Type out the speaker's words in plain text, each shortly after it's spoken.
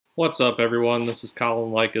What's up, everyone? This is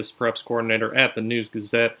Colin Likas, Preps Coordinator at the News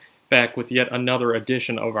Gazette, back with yet another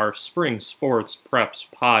edition of our Spring Sports Preps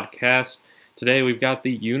podcast. Today we've got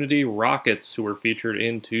the Unity Rockets, who were featured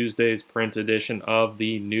in Tuesday's print edition of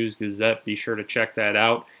the News Gazette. Be sure to check that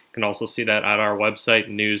out. You can also see that at our website,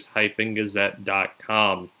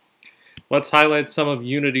 news-gazette.com. Let's highlight some of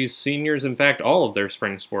Unity's seniors, in fact, all of their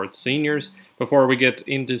spring sports seniors, before we get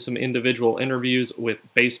into some individual interviews with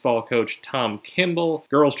baseball coach Tom Kimball,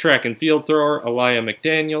 girls track and field thrower Aliyah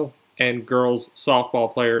McDaniel, and girls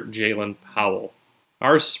softball player Jalen Powell.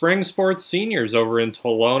 Our spring sports seniors over in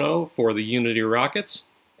Tolono for the Unity Rockets: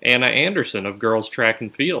 Anna Anderson of girls track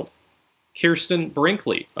and field, Kirsten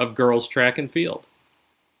Brinkley of girls track and field,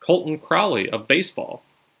 Colton Crowley of baseball,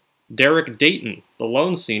 Derek Dayton, the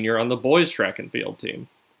lone senior on the boys track and field team,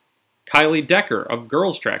 Kylie Decker of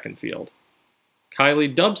girls track and field,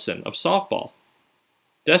 Kylie Dubson of softball,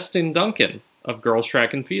 Destin Duncan of girls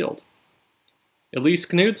track and field, Elise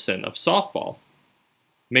Knudsen of softball,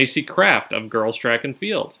 Macy Kraft of girls track and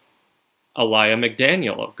field, Aliyah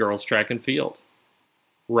McDaniel of girls track and field,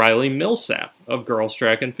 Riley Millsap of girls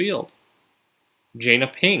track and field, Jana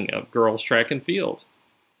Ping of girls track and field,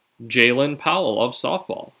 Jalen Powell of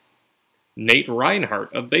softball, Nate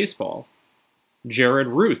Reinhardt of baseball, Jared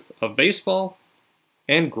Ruth of baseball,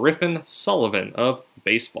 and Griffin Sullivan of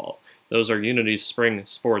baseball. Those are Unity's spring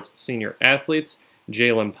sports senior athletes.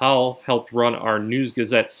 Jalen Powell helped run our News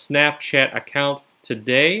Gazette Snapchat account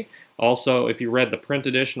today. Also, if you read the print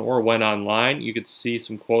edition or went online, you could see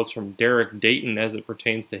some quotes from Derek Dayton as it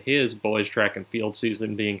pertains to his boys track and field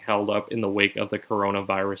season being held up in the wake of the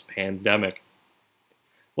coronavirus pandemic.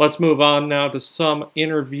 Let's move on now to some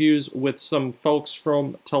interviews with some folks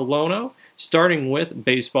from Tolono, starting with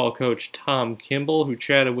baseball coach Tom Kimball, who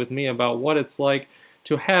chatted with me about what it's like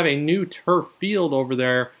to have a new turf field over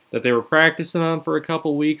there that they were practicing on for a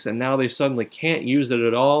couple weeks and now they suddenly can't use it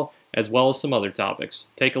at all, as well as some other topics.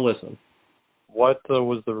 Take a listen. What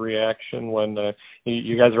was the reaction when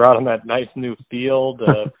you guys are out on that nice new field,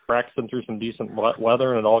 practicing through some decent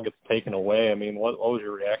weather, and it all gets taken away? I mean, what was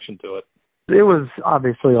your reaction to it? It was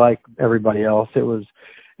obviously like everybody else. It was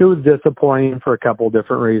disappointing for a couple of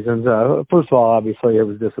different reasons. First of all, obviously it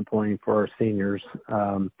was disappointing for our seniors.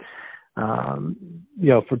 To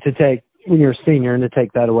take when you're a senior and to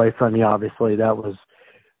take that away from you, obviously that's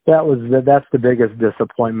the biggest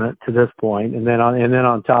disappointment to this point. And then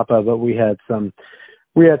on top of it, we had some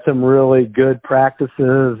really good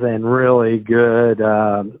practices and really good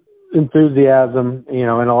enthusiasm.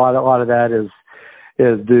 And a lot of that is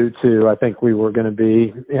due to, I think we were going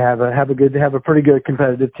to have a pretty good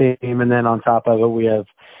competitive team. And then on top of it, we have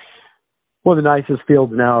one of the nicest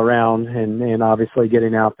fields now around, and obviously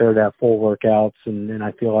getting out there to have full workouts. And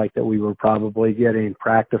I feel like that we were probably getting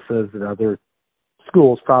practices that other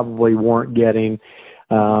schools probably weren't getting.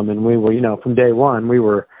 And we were, from day one, we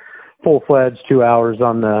were full-fledged 2 hours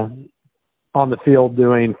on the field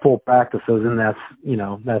doing full practices. And that's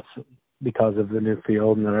because of the new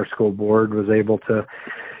field, and that our school board was able to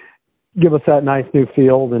give us that nice new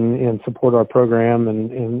field and support our program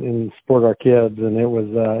and support our kids. And it was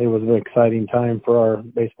an exciting time for our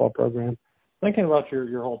baseball program. Thinking about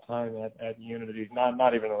your whole time at Unity,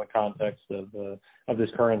 not even in the context of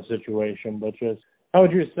this current situation, but just how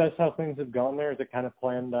would you assess how things have gone there? Is it kind of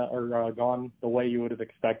planned or gone the way you would have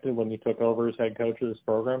expected when you took over as head coach of this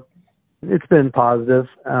program? It's been positive.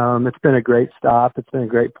 It's been a great stop. It's been a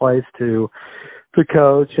great place to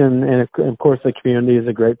coach, and of course the community is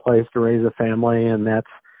a great place to raise a family, and that's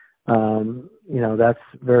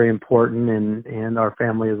very important. And our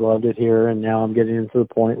family has loved it here. And now I'm getting into the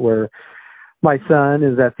point where my son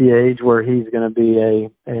is at the age where he's going to be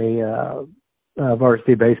a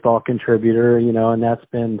varsity baseball contributor. And that's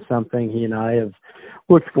been something he and I have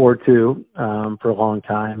looked forward to for a long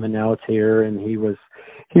time, and now it's here. And he was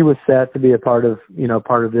set to be a part of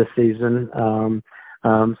this season.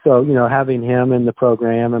 So having him in the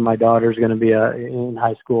program, and my daughter's going to be in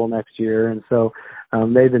high school next year, and so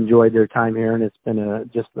they've enjoyed their time here, and it's been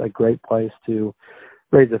just a great place to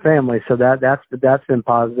raise a family. So that's been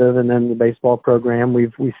positive. And then the baseball program, we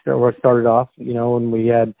started off, when we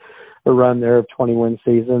had a run there of 20-win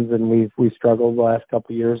seasons, and we've struggled the last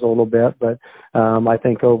couple of years a little bit, but I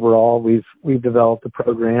think overall we've developed a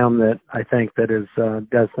program that I think that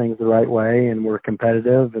does things the right way, and we're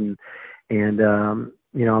competitive, and I'm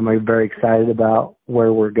very excited about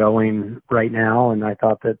where we're going right now. And I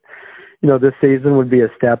thought that this season would be a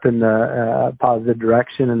step in the positive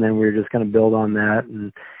direction, and then we're just going to build on that.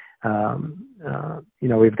 And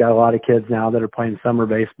we've got a lot of kids now that are playing summer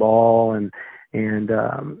baseball, and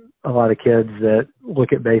a lot of kids that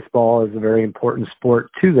look at baseball as a very important sport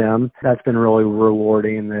to them. That's been really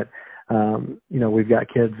rewarding that, we've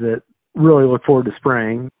got kids that really look forward to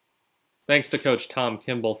spring. Thanks to Coach Tom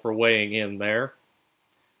Kimball for weighing in there.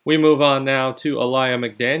 We move on now to Aliyah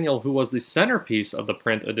McDaniel, who was the centerpiece of the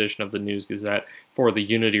print edition of the News-Gazette for the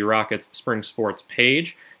Unity Rockets Spring Sports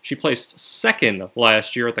page. She placed second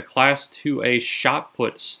last year at the Class 2A Shot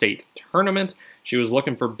Put State Tournament. She was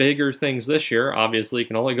looking for bigger things this year. Obviously,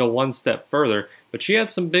 can only go one step further, but she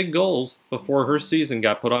had some big goals before her season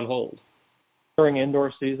got put on hold. During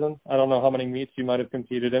indoor season, I don't know how many meets you might have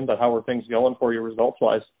competed in, but how were things going for you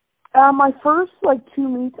results-wise? My first, 2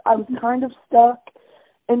 meets, I was kind of stuck.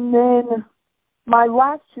 And then my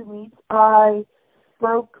last 2 meets, I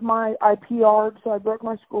PR'd, so I broke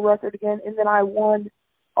my school record again, and then I won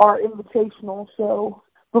our invitational. So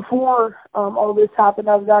before all this happened,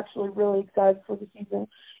 I was actually really excited for the season,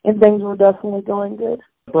 and things were definitely going good.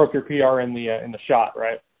 Broke your PR in the shot,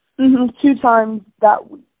 right? 2 times that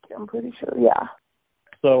week, I'm pretty sure, yeah.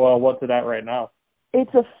 So what's it at right now?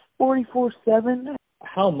 It's a 44.7.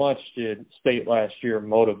 How much did state last year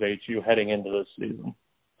motivate you heading into this season?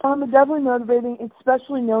 It's definitely motivating,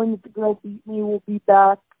 especially knowing that the girl beat me will be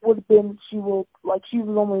back. She was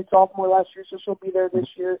only a sophomore last year, so she'll be there this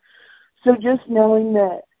year. So just knowing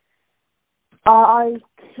that I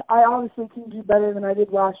obviously can do better than I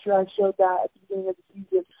did last year, I showed that at the beginning of the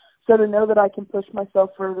season. So to know that I can push myself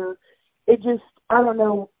further, it just, I don't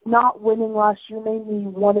know, not winning last year made me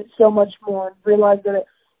want it so much more and realize that it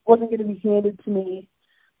wasn't going to be handed to me.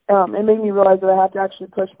 It made me realize that I had to actually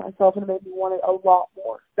push myself, and it made me want it a lot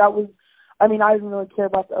more. I didn't really care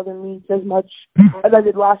about the other meets as much as I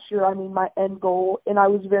did last year. My end goal, and I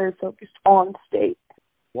was very focused on state.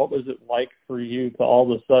 What was it like for you to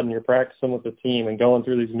all of a sudden you're practicing with the team and going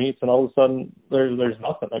through these meets, and all of a sudden there's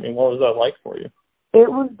nothing? What was that like for you?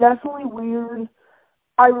 It was definitely weird.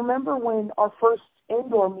 I remember when our first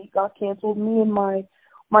indoor meet got canceled, me and my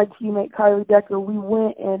teammate Kylie Decker, we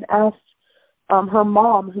went and asked her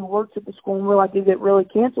mom, who works at the school, and we're like, is it really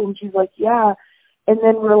canceled? And she's like, yeah. And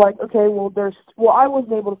then we're like, okay, I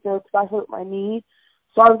wasn't able to throw because I hurt my knee.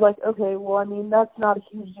 So I was like, okay, that's not a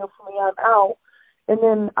huge deal for me. I'm out. And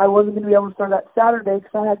then I wasn't going to be able to start that Saturday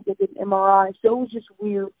because I had to get an MRI. So it was just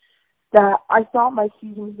weird that I thought my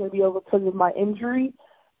season was going to be over because of my injury.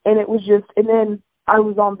 And then I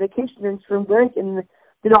was on vacation during spring break, and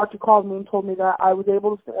the doctor called me and told me that I was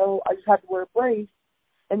able to throw. I just had to wear a brace.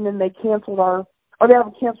 And then they haven't canceled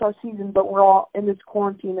our season, but we're all in this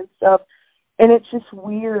quarantine and stuff. And it's just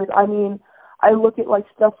weird. I look at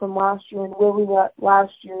stuff from last year and where we were at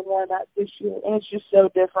last year and where I'm at this year, and it's just so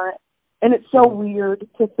different. And it's so weird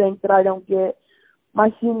to think that I don't get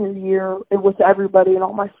my senior year with everybody and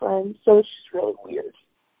all my friends. So it's just really weird.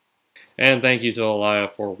 And thank you to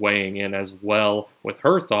Aliyah for weighing in as well with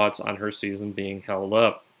her thoughts on her season being held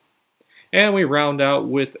up. And we round out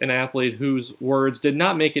with an athlete whose words did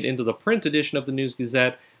not make it into the print edition of the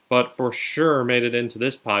News-Gazette, but for sure made it into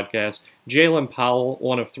this podcast. Jalen Powell,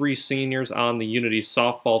 one of 3 seniors on the Unity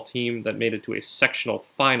softball team that made it to a sectional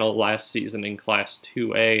final last season in Class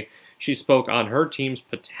 2A. She spoke on her team's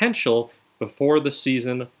potential before the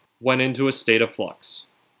season went into a state of flux.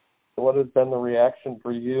 What has been the reaction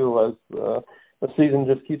for you as the season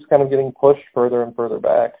just keeps kind of getting pushed further and further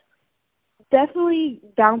back? Definitely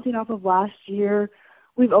bouncing off of last year.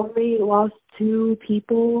 We've only lost 2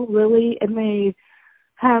 people, really, and they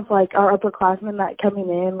have, our upperclassmen that coming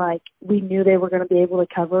in, we knew they were going to be able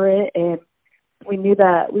to cover it, and we knew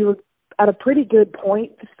that we were at a pretty good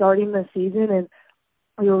point starting the season, and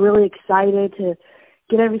we were really excited to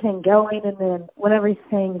get everything going, and then when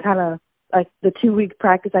everything kind of, the 2-week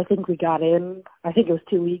practice, I think we got in, I think it was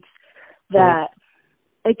 2 weeks, that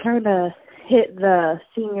it kind of hit the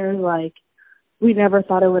seniors, we never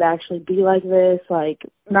thought it would actually be like this,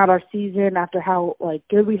 not our season after how,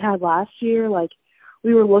 good we had last year.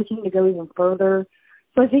 We were looking to go even further.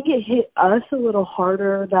 So I think it hit us a little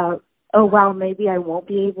harder that, oh, wow, maybe I won't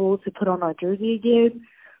be able to put on our jersey again.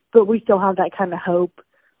 But we still have that kind of hope,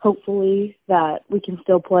 hopefully, that we can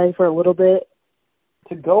still play for a little bit.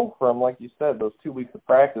 To go from, like you said, those 2 weeks of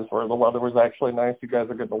practice where the weather was actually nice, you guys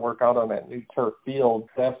are getting to work out on that new turf field,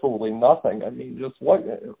 absolutely nothing. Just what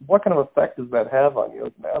kind of effect does that have on you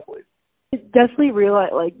as an athlete? It definitely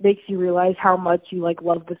makes you realize how much you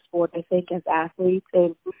love the sport, I think, as athletes.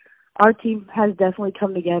 And our team has definitely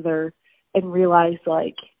come together and realized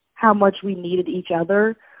how much we needed each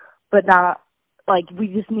other, but not we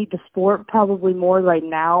just need the sport probably more right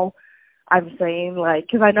now. I'm saying,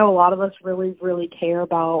 because I know a lot of us really, really care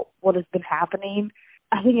about what has been happening.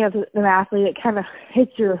 I think as an athlete, it kind of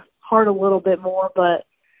hits your heart a little bit more, but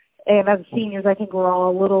And as seniors, I think we're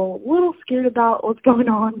all a little scared about what's going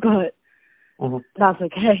on, but that's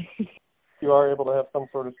okay. You are able to have some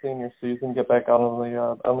sort of senior season, get back out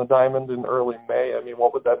on the diamond in early May. I mean,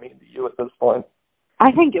 what would that mean to you at this point?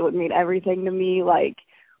 I think it would mean everything to me, like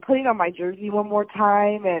putting on my jersey one more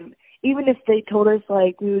time. And even if they told us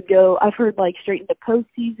like we would go, I've heard like straight into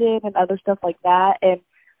postseason and other stuff like that. And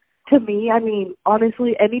to me, I mean,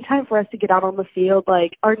 honestly, anytime for us to get out on the field,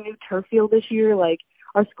 like our new turf field this year, like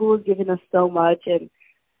our school has given us so much, and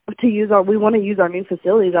we want to use our new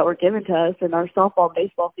facilities that were given to us, and our softball and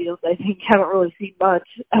baseball fields, I think, haven't really seen much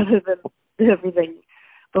other than everything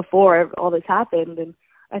before all this happened. And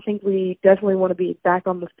I think we definitely want to be back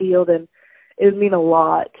on the field, and it would mean a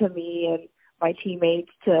lot to me and my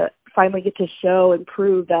teammates to finally get to show and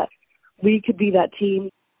prove that we could be that team.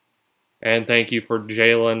 And thank you for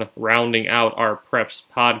Jalen rounding out our Preps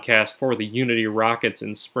podcast for the Unity Rockets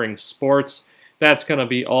in spring sports. That's going to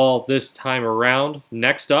be all this time around.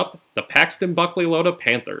 Next up, the Paxton Buckley Loda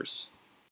Panthers.